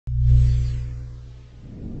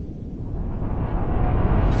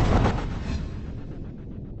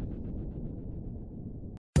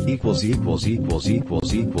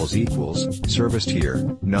Serviced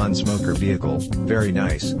here, non-smoker vehicle, very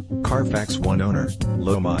nice, Carfax 1 owner,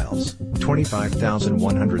 low miles,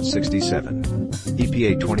 25,167.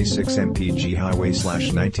 EPA 26 mpg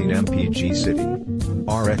highway/19 mpg city.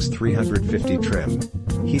 RX 350 trim.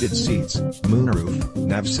 Heated seats, moonroof,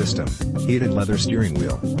 nav system, heated leather steering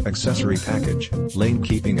wheel, accessory package, lane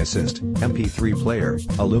keeping assist, MP3 player,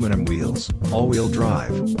 aluminum wheels, all-wheel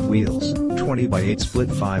drive, wheels, 20x8 split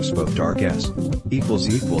 5-spoke dark S.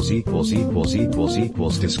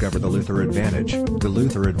 Discover the Luther Advantage. The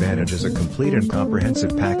Luther Advantage is a complete and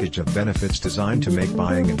comprehensive package of benefits designed to make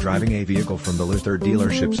buying and driving a vehicle from the Luther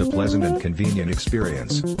dealerships a pleasant and convenient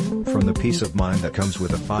experience. From the peace of mind that comes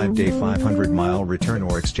with a 5-day 500-mile return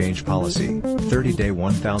or exchange policy, 30-day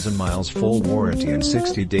 1,000 miles full warranty and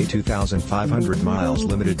 60-day 2,500 miles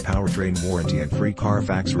limited powertrain warranty and free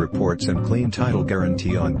Carfax reports and clean title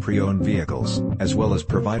guarantee on pre-owned vehicles, as well as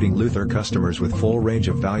providing Luther customers with full range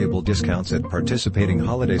of valuable discounts at participating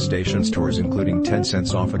holiday station stores including 10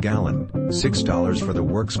 cents off a gallon, $6 for the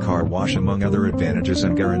works car wash among other advantages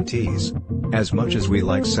and guarantees. As much as we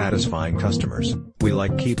like satisfying customers, we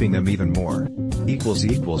like keeping them even more.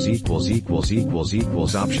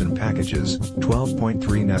 Option packages,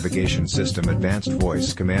 12.3 navigation system, advanced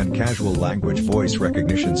voice command, casual language voice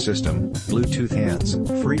recognition system, Bluetooth hands,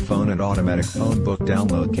 free phone and automatic phone book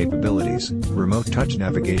download capabilities, remote touch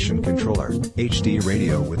navigation controller, HD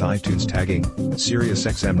radio with iTunes tagging, Sirius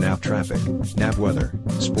XM nav traffic, nav weather,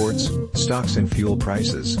 sports, stocks and fuel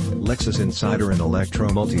prices, Lexus Insider and Electro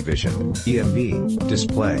Multivision, EMV,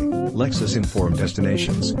 display, Lexus Inform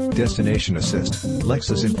destinations, destination assist,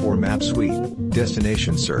 Lexus Inform app suite,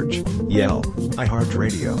 destination search, Yelp,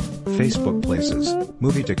 iHeartRadio, Facebook Places,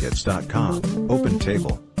 MovieTickets.com,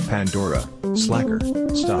 OpenTable, Pandora, Slacker,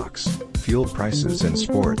 stocks, fuel prices and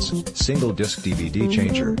sports, single disc DVD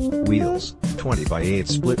changer, wheels, 20x8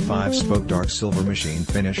 split 5-spoke dark silver machine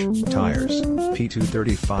finish, tires,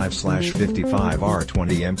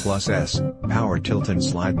 P235/55R20M Plus S, power tilt and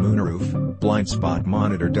slide moonroof, blind spot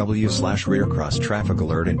monitor W/rear cross traffic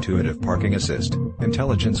alert, intuitive parking assist,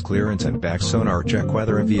 intelligence clearance and back sonar. Check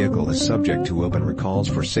whether a vehicle is subject to open recalls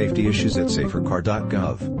for safety issues at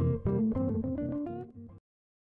safercar.gov.